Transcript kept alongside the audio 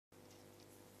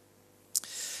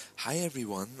Hi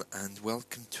everyone and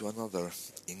welcome to another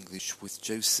English with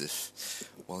Joseph.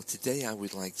 Well, today I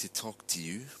would like to talk to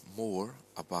you more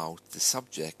about the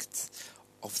subject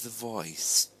of the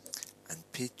voice and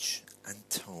pitch and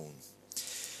tone.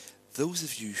 Those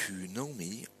of you who know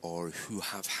me or who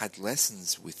have had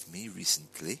lessons with me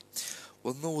recently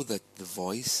will know that the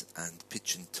voice and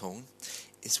pitch and tone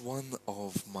is one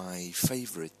of my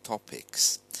favorite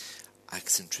topics.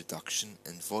 Accent reduction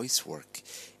and voice work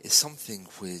is something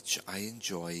which I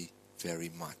enjoy very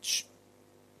much.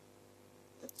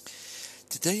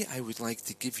 Today I would like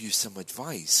to give you some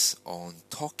advice on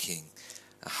talking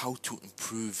and how to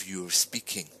improve your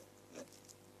speaking.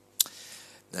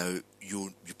 Now,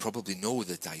 you probably know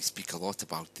that I speak a lot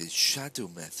about the shadow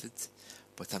method,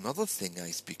 but another thing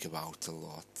I speak about a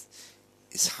lot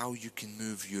is how you can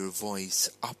move your voice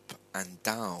up and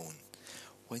down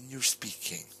when you're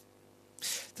speaking.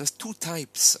 There's two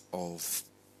types of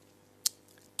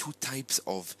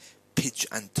pitch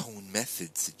and tone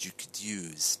methods that you could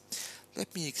use.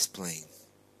 Let me explain.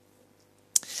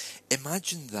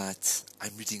 Imagine that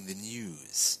I'm reading the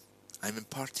news. I'm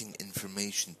imparting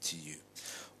information to you.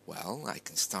 Well, I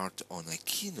can start on a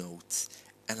keynote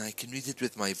and I can read it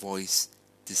with my voice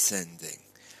descending.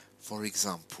 For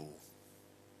example,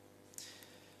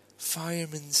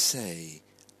 firemen say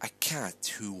a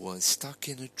cat who was stuck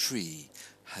in a tree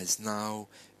has now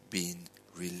been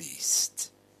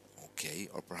released. Okay,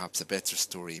 or perhaps a better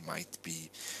story might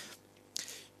be,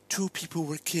 2 people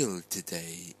were killed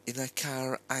today in a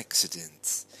car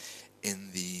accident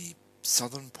in the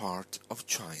southern part of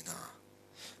China.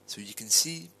 So you can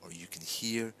see or you can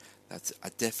hear that's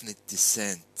a definite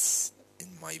descent in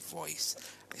my voice.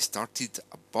 I started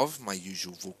above my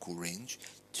usual vocal range,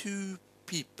 2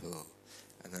 people,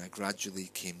 and then I gradually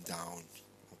came down.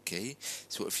 Okay,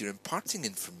 so if you're imparting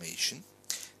information,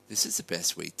 this is the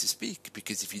best way to speak,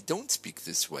 because if you don't speak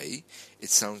this way, it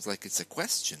sounds like it's a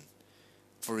question.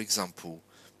 For example,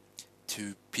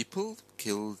 2 people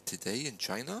killed today in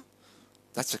China?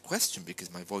 That's a question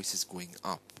because my voice is going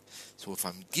up. So if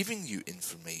I'm giving you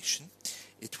information,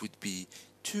 it would be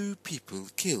 2 people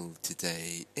killed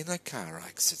today in a car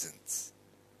accident.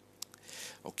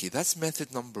 Okay, that's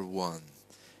method number 1.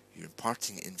 You're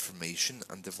imparting information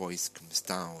and the voice comes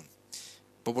down.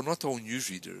 But we're not all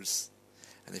newsreaders.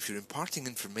 And if you're imparting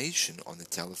information on the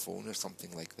telephone or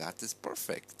something like that, it's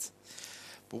perfect.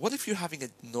 But what if you're having a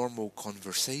normal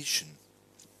conversation?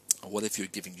 Or what if you're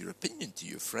giving your opinion to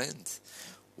your friend?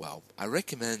 Well, I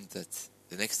recommend that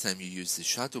the next time you use the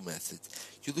shadow method,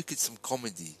 you look at some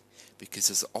comedy, because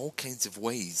there's all kinds of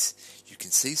ways you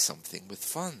can say something with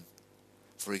fun.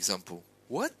 For example,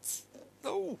 what?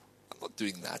 No, I'm not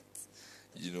doing that.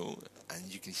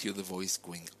 And you can hear the voice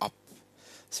going up.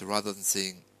 So rather than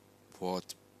saying,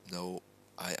 what? No,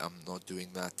 I am not doing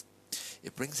that.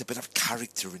 It brings a bit of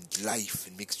character and life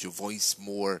and makes your voice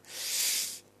more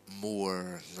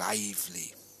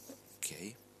lively.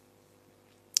 Okay,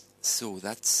 so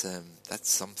that's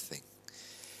something.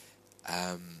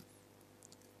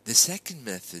 The second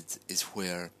method is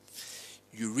where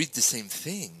you read the same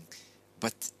thing,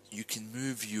 but you can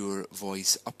move your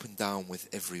voice up and down with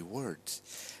every word.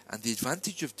 And the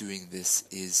advantage of doing this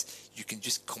is you can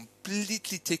just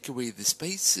completely take away the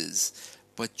spaces,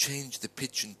 but change the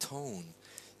pitch and tone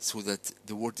so that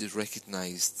the word is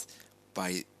recognized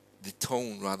by the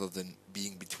tone rather than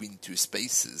being between 2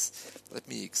 spaces. Let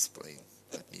me explain.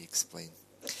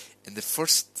 In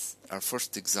our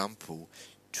first example,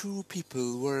 2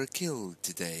 people were killed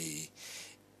today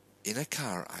in a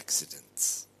car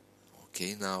accident.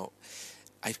 Okay, now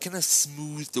I've kind of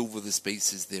smoothed over the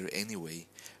spaces there anyway,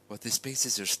 but the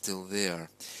spaces are still there.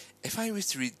 If I was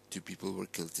to read 2 people were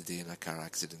killed today in a car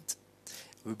accident,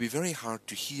 it would be very hard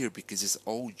to hear because it's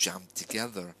all jammed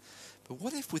together. But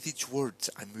what if with each word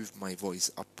I move my voice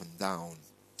up and down?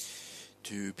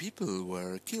 2 people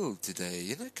were killed today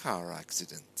in a car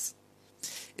accident.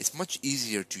 It's much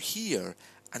easier to hear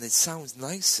and it sounds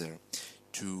nicer.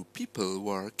 2 people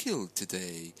were killed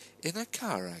today in a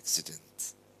car accident.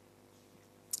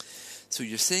 So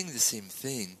you're saying the same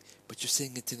thing, but you're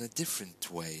saying it in a different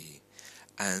way.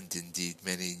 And indeed,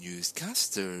 many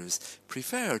newscasters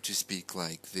prefer to speak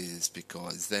like this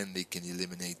because then they can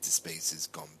eliminate the spaces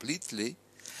completely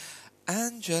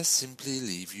and just simply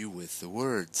leave you with the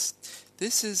words.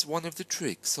 This is one of the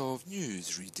tricks of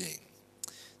news reading.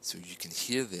 So you can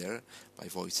hear there, my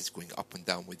voice is going up and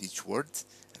down with each word,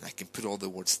 and I can put all the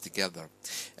words together.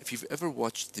 If you've ever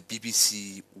watched the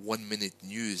BBC 1 Minute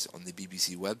News on the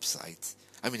BBC website,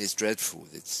 I mean, it's dreadful,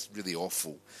 it's really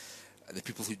awful. The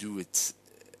people who do it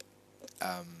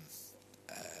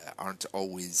aren't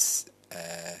always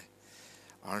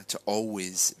aren't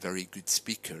always very good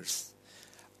speakers.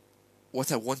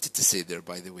 What I wanted to say there,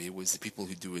 by the way, was the people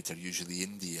who do it are usually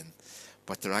Indian,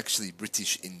 but they're actually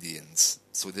British Indians.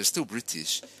 So they're still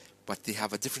British, but they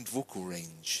have a different vocal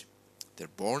range. They're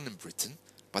born in Britain,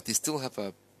 but they still have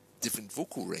a different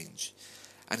vocal range.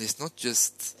 And it's not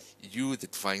just you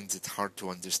that finds it hard to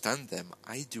understand them,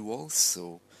 I do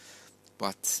also.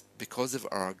 But because of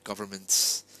our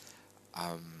government's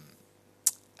our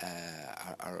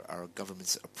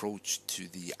government's approach to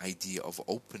the idea of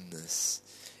openness,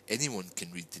 anyone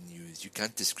can read the news. You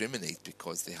can't discriminate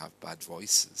because they have bad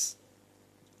voices.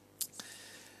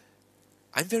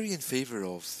 I'm very in favor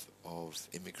of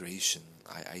immigration.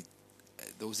 I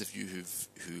those of you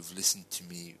who've listened to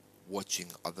me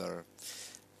watching other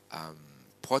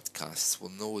podcasts will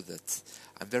know that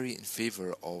I'm very in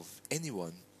favor of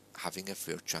anyone having a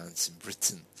fair chance in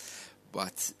Britain.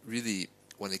 But really,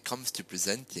 when it comes to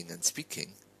presenting and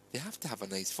speaking, they have to have a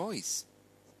nice voice.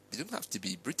 They don't have to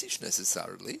be British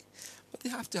necessarily, but they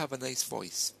have to have a nice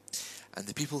voice. And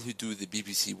the people who do the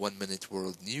BBC 1 Minute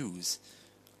World News,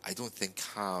 I don't think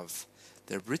have...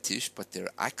 They're British, but their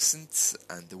accents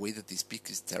and the way that they speak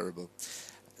is terrible.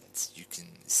 And you can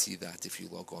see that if you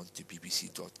log on to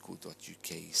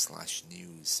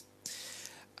bbc.co.uk/news.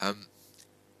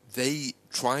 They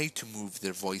try to move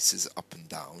their voices up and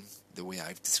down, the way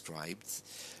I've described,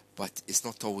 but it's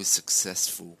not always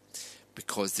successful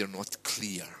because they're not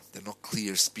clear. They're not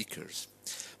clear speakers.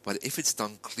 But if it's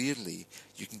done clearly,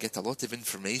 you can get a lot of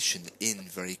information in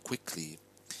very quickly.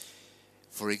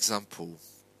 For example,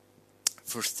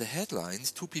 first the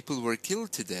headlines: 2 people were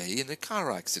killed today in a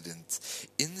car accident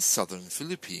in southern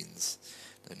Philippines.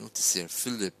 Now notice there,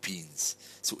 Philippines.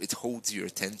 So it holds your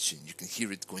attention. You can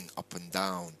hear it going up and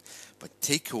down. But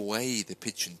take away the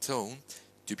pitch and tone.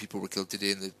 2 people were killed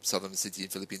today in the southern city in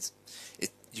Philippines.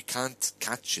 You can't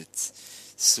catch it.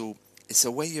 So it's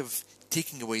a way of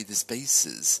taking away the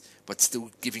spaces, but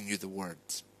still giving you the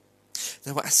words.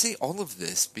 Now I say all of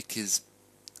this because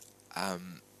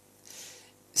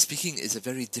speaking is a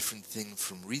very different thing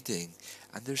from reading,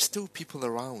 and there's still people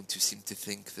around who seem to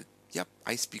think that, yep,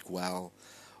 I speak well,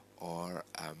 or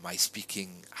my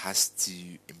speaking has to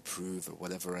improve, or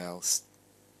whatever else.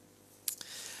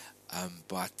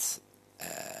 But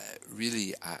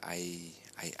really, I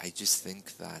just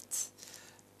think that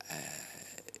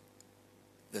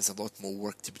there's a lot more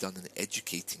work to be done in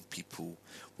educating people.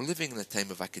 We're living in a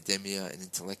time of academia and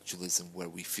intellectualism where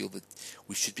we feel that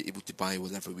we should be able to buy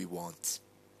whatever we want.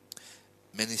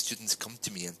 Many students come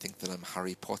to me and think that I'm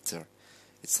Harry Potter.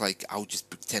 It's like, I'll just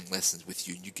book 10 lessons with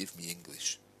you and you give me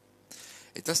English.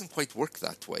 It doesn't quite work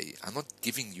that way. I'm not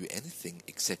giving you anything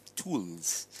except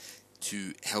tools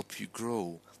to help you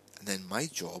grow. And then my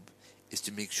job is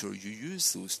to make sure you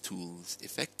use those tools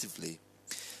effectively.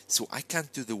 So I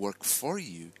can't do the work for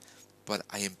you, but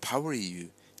I empower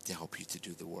you to help you to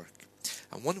do the work.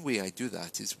 And one way I do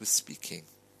that is with speaking.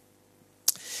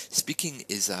 Speaking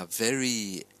is a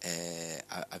very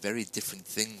different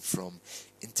thing from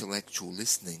intellectual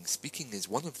listening. Speaking is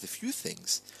one of the few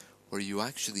things where you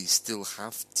actually still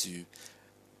have to,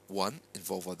 1,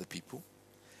 involve other people,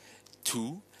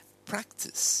 2,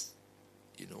 practice.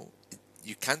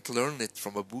 You can't learn it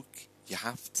from a book. You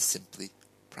have to simply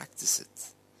practice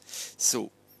it.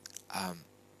 So,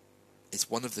 it's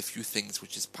one of the few things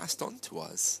which is passed on to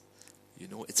us.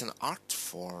 It's an art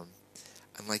form.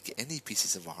 And like any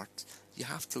pieces of art, you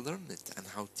have to learn it and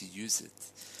how to use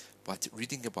it. But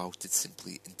reading about it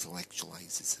simply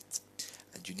intellectualizes it.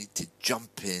 And you need to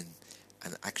jump in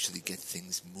and actually get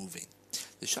things moving.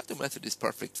 The shadow method is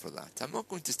perfect for that. I'm not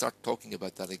going to start talking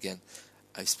about that again.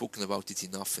 I've spoken about it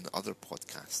enough in other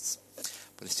podcasts.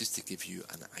 But it's just to give you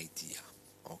an idea.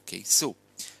 Okay, so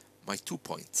my 2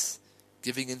 points.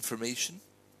 Giving information.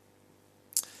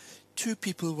 2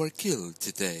 people were killed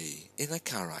today in a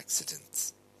car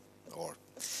accident. Or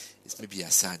it's maybe a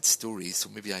sad story, so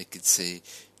maybe I could say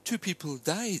 2 people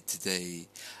died today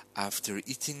after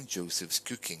eating Joseph's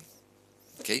cooking.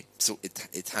 Okay, so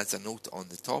it has a note on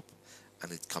the top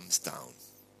and it comes down.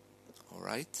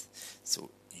 Alright,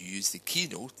 so you use the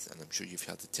keynote, and I'm sure you've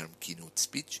heard the term keynote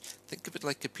speech. Think of it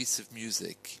like a piece of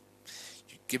music.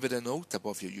 You give it a note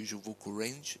above your usual vocal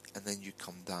range and then you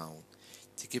come down.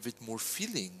 To give it more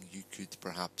feeling, you could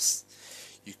perhaps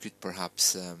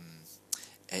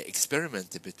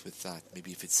experiment a bit with that.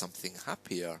 Maybe if it's something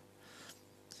happier.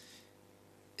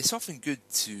 It's often good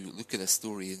to look at a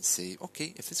story and say,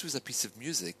 okay, if this was a piece of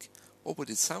music, what would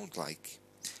it sound like?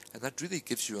 And that really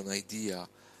gives you an idea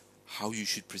how you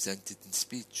should present it in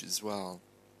speech as well.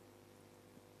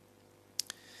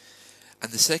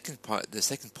 And the second point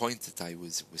that I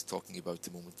was talking about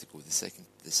a moment ago,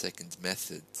 the second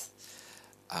method,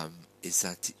 is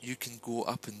that you can go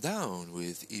up and down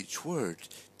with each word.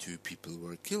 2 people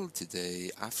were killed today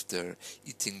after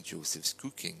eating Joseph's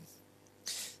cooking.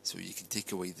 So you can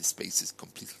take away the spaces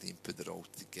completely and put it all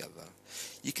together.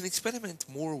 You can experiment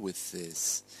more with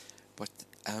this, but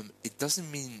it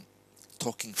doesn't mean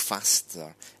talking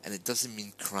faster, and it doesn't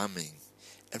mean cramming.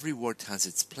 Every word has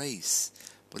its place,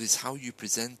 but it's how you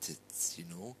present it,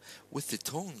 with the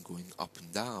tone going up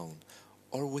and down,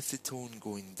 or with the tone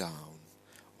going down,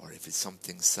 or if it's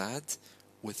something sad,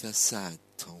 with a sad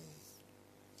tone.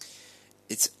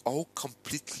 It's all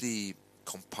completely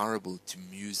comparable to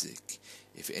music.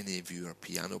 If any of you are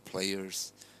piano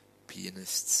players,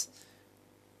 pianists,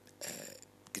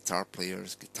 guitar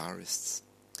players, guitarists.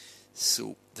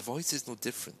 So the voice is no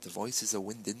different. The voice is a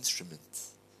wind instrument,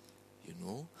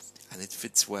 and it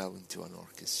fits well into an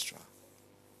orchestra.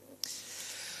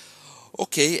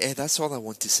 Okay, that's all I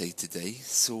want to say today.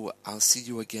 So I'll see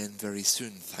you again very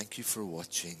soon. Thank you for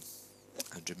watching.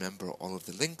 And remember, all of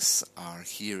the links are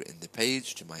here in the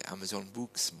page to my Amazon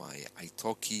books, my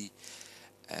italki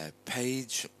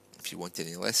page. If you want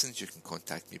any lessons, you can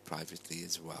contact me privately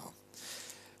as well.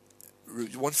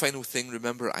 One final thing,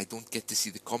 remember, I don't get to see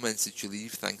the comments that you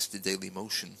leave thanks to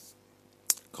Dailymotion.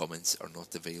 Comments are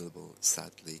not available,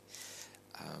 sadly.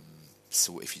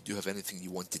 So if you do have anything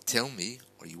you want to tell me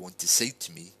or you want to say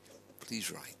to me, please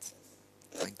write.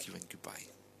 Thank you and goodbye.